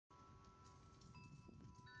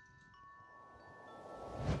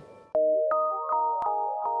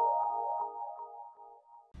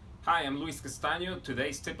Hi, I'm Luis Castaño.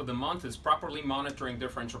 Today's tip of the month is properly monitoring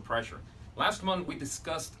differential pressure. Last month we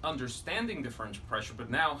discussed understanding differential pressure, but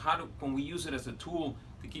now can we use it as a tool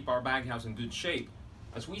to keep our baghouse in good shape?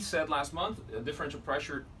 As we said last month, differential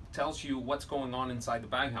pressure tells you what's going on inside the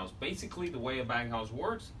baghouse. Basically, the way a baghouse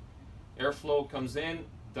works, airflow comes in,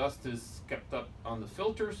 dust is kept up on the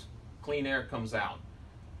filters, clean air comes out.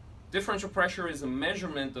 Differential pressure is a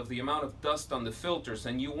measurement of the amount of dust on the filters,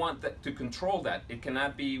 and you want to control that. It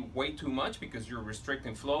cannot be way too much because you're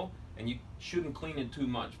restricting flow, and you shouldn't clean it too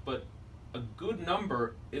much. But a good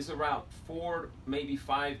number is around 4, maybe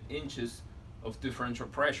 5 inches of differential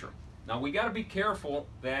pressure. Now we got to be careful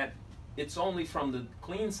that it's only from the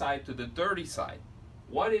clean side to the dirty side.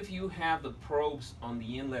 What if you have the probes on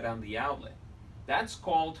the inlet and the outlet? That's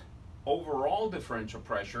called overall differential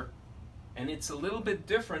pressure. And it's a little bit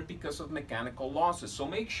different because of mechanical losses. So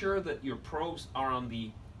make sure that your probes are on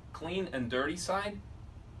the clean and dirty side,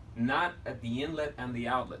 not at the inlet and the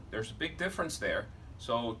outlet. There's a big difference there.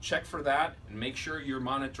 So check for that and make sure you're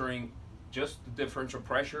monitoring just the differential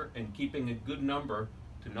pressure and keeping a good number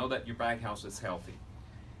to know that your baghouse is healthy.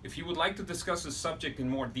 If you would like to discuss this subject in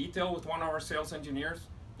more detail with one of our sales engineers,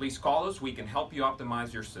 please call us. We can help you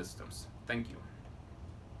optimize your systems. Thank you.